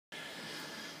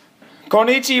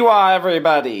Konnichiwa,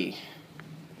 everybody!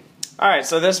 Alright,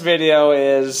 so this video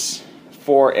is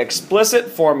for explicit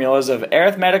formulas of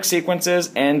arithmetic sequences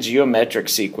and geometric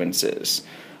sequences.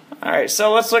 Alright,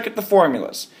 so let's look at the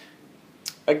formulas.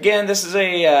 Again, this is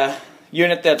a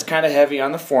unit that's kind of heavy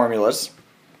on the formulas,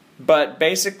 but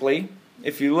basically,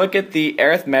 if you look at the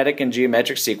arithmetic and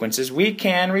geometric sequences, we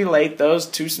can relate those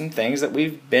to some things that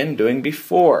we've been doing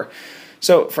before.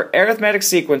 So for arithmetic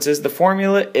sequences, the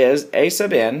formula is a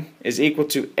sub n is equal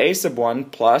to a sub 1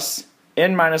 plus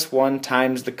n minus 1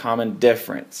 times the common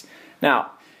difference.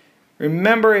 Now,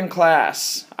 remember in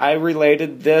class, I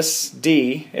related this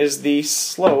d is the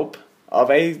slope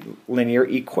of a linear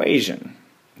equation.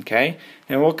 Okay?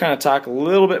 And we'll kind of talk a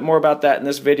little bit more about that in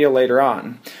this video later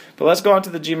on. But let's go on to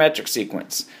the geometric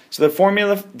sequence. So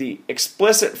the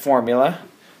explicit formula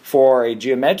for a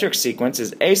geometric sequence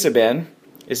is a sub n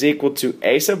is equal to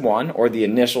a sub 1, or the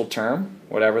initial term,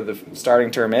 whatever the starting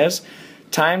term is,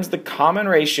 times the common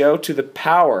ratio to the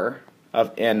power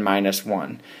of n minus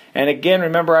 1. And again,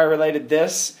 remember I related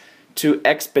this to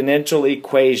exponential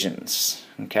equations.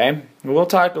 Okay? We'll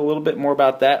talk a little bit more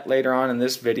about that later on in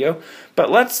this video. But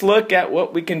let's look at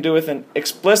what we can do with an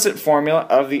explicit formula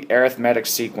of the arithmetic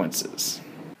sequences.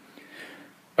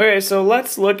 Okay, so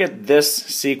let's look at this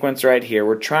sequence right here.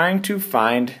 We're trying to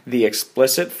find the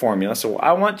explicit formula. So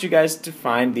I want you guys to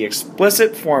find the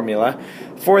explicit formula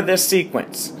for this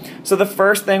sequence. So the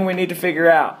first thing we need to figure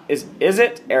out is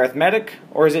it arithmetic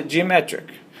or is it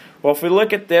geometric? Well, if we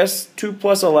look at this, 2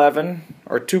 plus 11,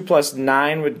 or 2 plus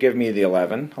 9 would give me the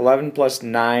 11. 11 plus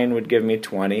 9 would give me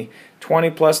 20. 20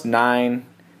 plus 9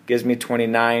 gives me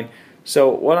 29. So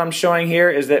what I'm showing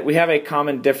here is that we have a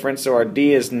common difference, so our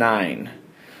D is 9.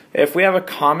 If we have a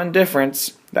common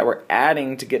difference that we're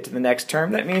adding to get to the next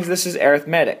term, that means this is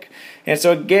arithmetic. And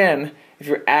so again, if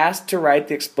you're asked to write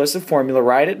the explicit formula,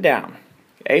 write it down.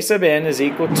 A sub n is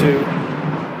equal to,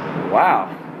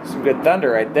 wow, some good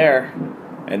thunder right there.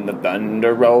 And the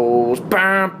thunder rolls,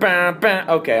 bam, bam, bam.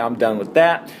 Okay, I'm done with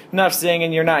that. Enough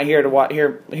singing. You're not here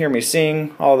to hear me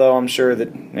sing, although I'm sure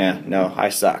that, no, I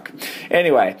suck.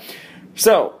 Anyway,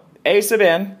 so a sub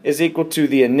n is equal to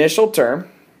the initial term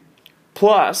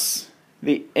plus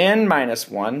the n minus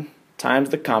 1 times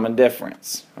the common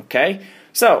difference. Okay?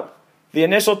 So, the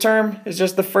initial term is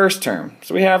just the first term.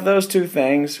 So we have those two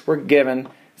things. We're given.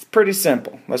 It's pretty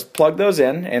simple. Let's plug those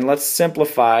in and let's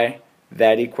simplify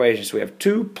that equation. So we have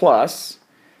 2 plus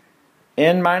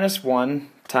n minus 1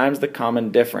 times the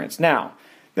common difference. Now,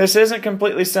 this isn't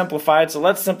completely simplified, so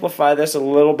let's simplify this a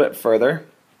little bit further.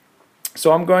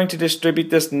 So I'm going to distribute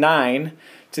this 9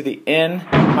 to the n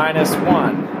minus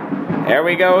 1. There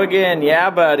we go again. Yeah,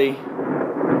 buddy.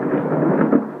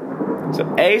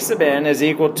 So a sub n is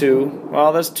equal to,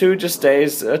 well, this 2 just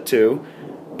stays a 2.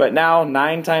 But now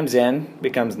 9 times n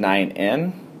becomes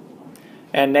 9n.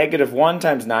 And negative 1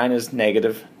 times 9 is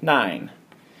negative 9.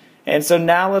 And so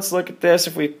now let's look at this.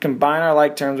 If we combine our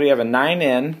like terms, we have a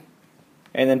 9n.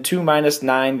 And then 2 minus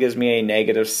 9 gives me a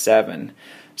negative 7.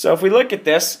 So if we look at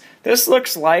this, this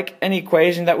looks like an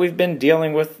equation that we've been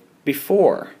dealing with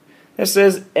before. This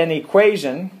is an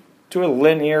equation to a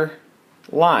linear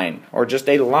line, or just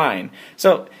a line.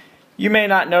 So you may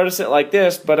not notice it like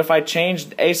this, but if I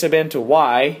changed a sub n to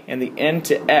y and the n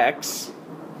to x,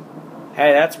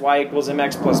 hey, that's y equals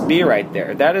mx plus b right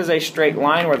there. That is a straight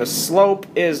line where the slope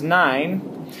is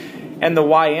 9 and the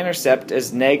y-intercept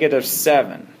is negative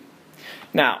 7.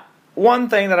 Now, one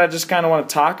thing that I just kind of want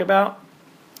to talk about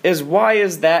is, why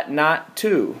is that not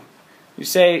 2? You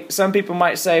say, some people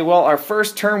might say, well, our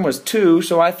first term was 2,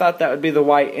 so I thought that would be the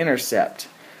y-intercept.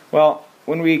 Well,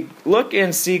 when we look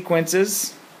in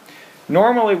sequences,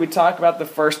 normally we talk about the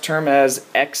first term as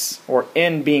x, or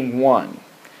n being 1.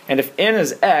 And if n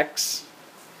is x,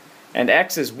 and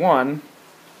x is 1,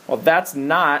 well, that's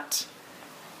not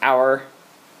our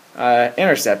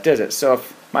intercept, is it? So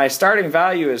if my starting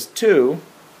value is 2,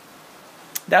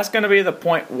 that's going to be the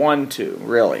 0.12,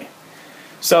 really.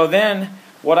 So then,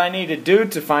 what I need to do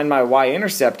to find my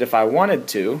y-intercept, if I wanted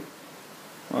to,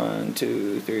 1,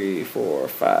 2, 3, 4,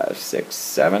 5, 6,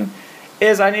 7,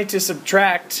 is I need to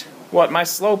subtract what my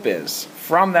slope is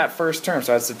from that first term.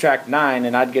 So I'd subtract 9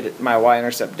 and I'd get my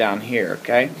y-intercept down here,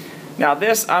 okay? Now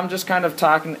this, I'm just kind of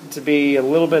talking to be a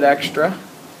little bit extra.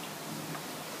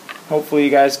 Hopefully you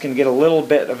guys can get a little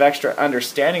bit of extra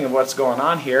understanding of what's going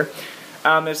on here.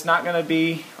 It's not going to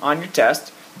be on your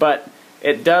test, but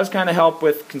it does kind of help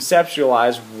with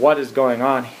conceptualize what is going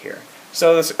on here.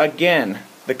 So this, again,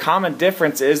 the common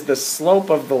difference is the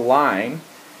slope of the line,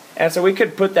 and so we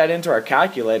could put that into our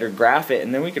calculator, graph it,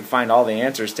 and then we could find all the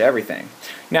answers to everything.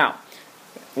 Now,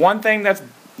 one thing that's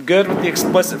good with the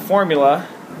explicit formula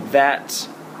that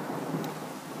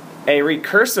a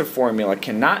recursive formula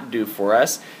cannot do for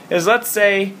us is, let's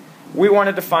say we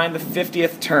wanted to find the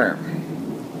 50th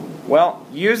term. Well,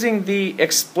 using the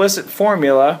explicit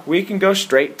formula, we can go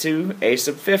straight to a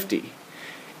sub 50.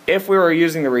 If we were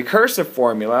using the recursive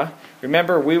formula,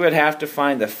 remember we would have to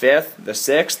find the 5th, the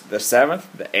 6th, the 7th,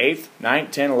 the 8th,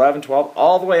 9th, 10, 11, 12,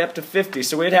 all the way up to 50.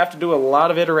 So we'd have to do a lot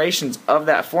of iterations of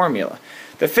that formula.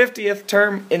 The 50th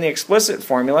term in the explicit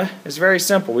formula is very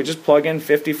simple. We just plug in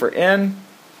 50 for n.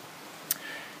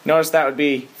 Notice that would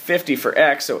be 50 for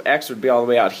x, so x would be all the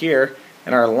way out here,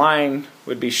 and our line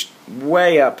would be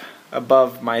way up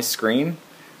above my screen,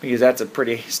 because that's a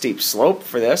pretty steep slope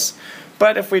for this.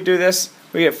 But if we do this,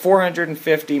 we get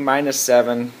 450 minus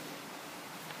 7,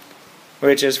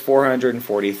 which is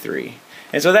 443.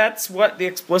 And so that's what the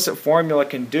explicit formula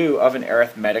can do of an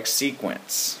arithmetic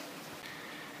sequence.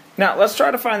 Now let's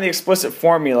try to find the explicit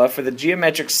formula for the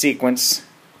geometric sequence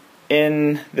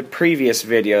in the previous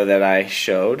video that I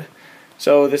showed.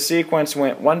 So the sequence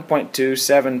went 1.2,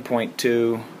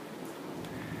 7.2,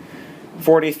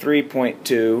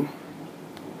 43.2,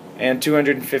 and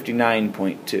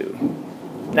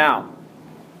 259.2. Now,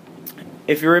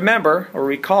 if you remember or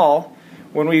recall,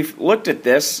 when we looked at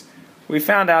this, we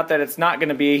found out that it's not going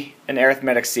to be an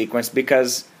arithmetic sequence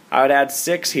because I would add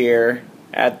 6 here,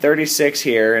 add 36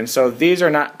 here, and so these are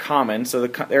not common, so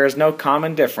there is no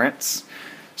common difference.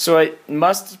 So it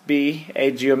must be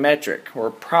a geometric,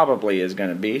 or probably is going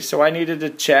to be. So I needed to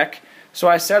check. So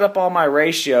I set up all my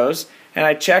ratios, and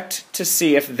I checked to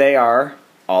see if they are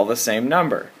all the same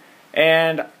number.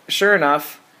 And sure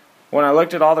enough, when I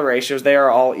looked at all the ratios, they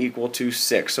are all equal to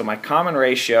 6. So my common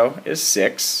ratio is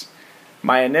 6.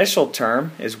 My initial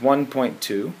term is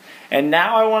 1.2. And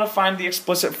now I want to find the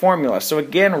explicit formula. So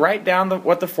again, write down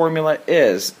what the formula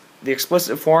is. The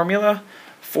explicit formula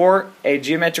for a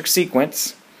geometric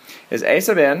sequence is a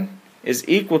sub n is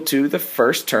equal to the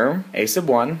first term, a sub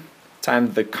 1,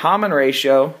 times the common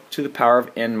ratio to the power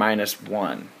of n minus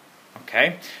 1.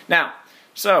 Okay? Now,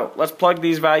 so let's plug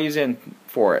these values in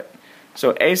for it.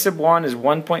 So a sub 1 is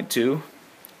 1.2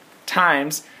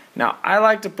 times, now I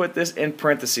like to put this in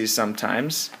parentheses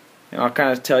sometimes, and I'll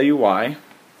kind of tell you why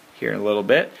here in a little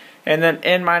bit. And then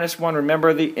n minus 1,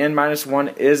 remember the n minus 1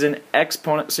 is an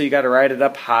exponent, so you got to write it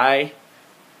up high,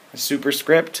 a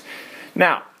superscript.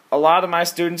 Now, a lot of my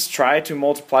students try to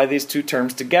multiply these two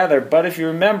terms together, but if you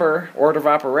remember order of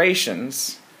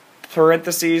operations,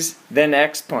 parentheses, then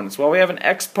exponents. Well, we have an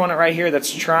exponent right here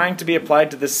that's trying to be applied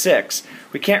to the 6.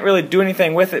 We can't really do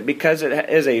anything with it because it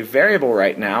is a variable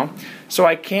right now, so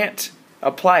I can't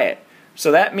apply it.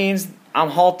 So that means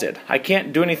I'm halted. I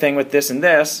can't do anything with this and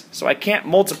this, so I can't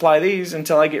multiply these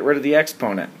until I get rid of the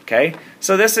exponent. Okay?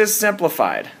 So this is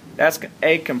simplified. That's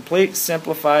a complete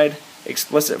simplified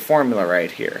explicit formula right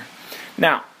here.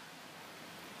 Now,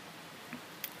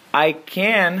 I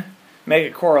can make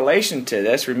a correlation to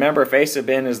this. Remember, if a sub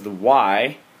n is the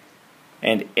y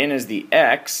and n is the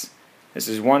x, this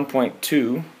is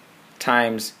 1.2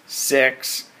 times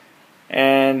 6,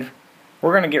 and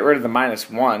we're going to get rid of the minus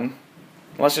 1.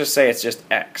 Let's just say it's just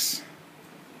x.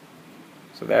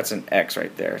 So that's an x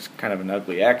right there. It's kind of an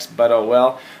ugly x, but oh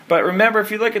well. But remember,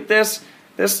 if you look at this,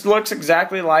 this looks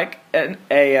exactly like gosh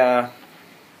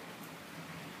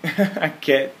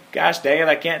dang it,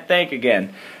 I can't think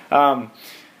again.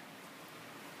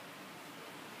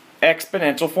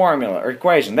 Exponential formula, or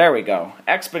equation. There we go.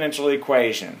 Exponential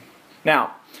equation.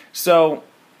 Now, so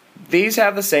these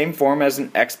have the same form as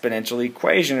an exponential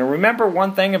equation. And remember,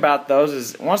 one thing about those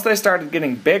is once they started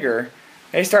getting bigger,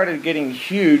 they started getting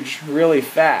huge really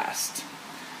fast.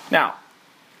 Now,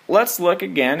 let's look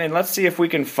again and let's see if we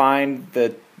can find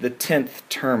the 10th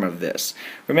term of this.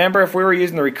 Remember, if we were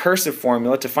using the recursive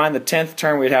formula, to find the 10th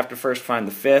term, we'd have to first find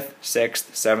the 5th,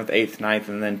 6th, 7th, 8th, 9th,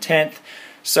 and then 10th.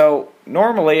 So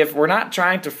normally, if we're not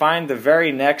trying to find the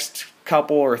very next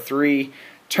couple or 3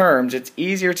 terms, it's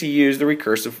easier to use the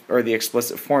recursive or the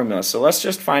explicit formula. So let's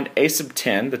just find a sub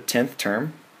 10, the 10th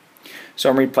term. So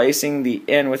I'm replacing the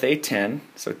n with a 10,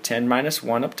 so 10 minus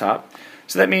 1 up top.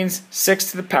 So that means 6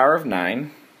 to the power of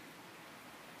 9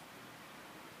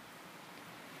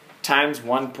 times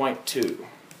 1.2.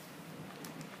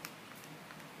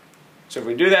 So if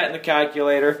we do that in the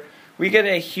calculator, we get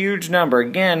a huge number.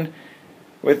 Again,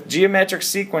 with geometric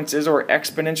sequences or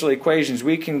exponential equations,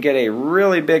 we can get a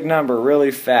really big number really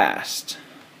fast.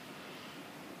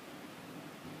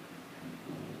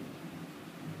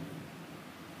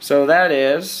 So that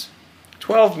is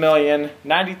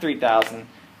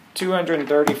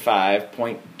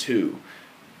 12,093,235.2.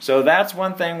 So that's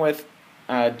one thing with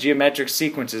geometric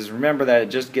sequences. Remember that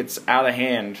it just gets out of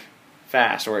hand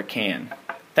fast, or it can.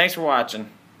 Thanks for watching.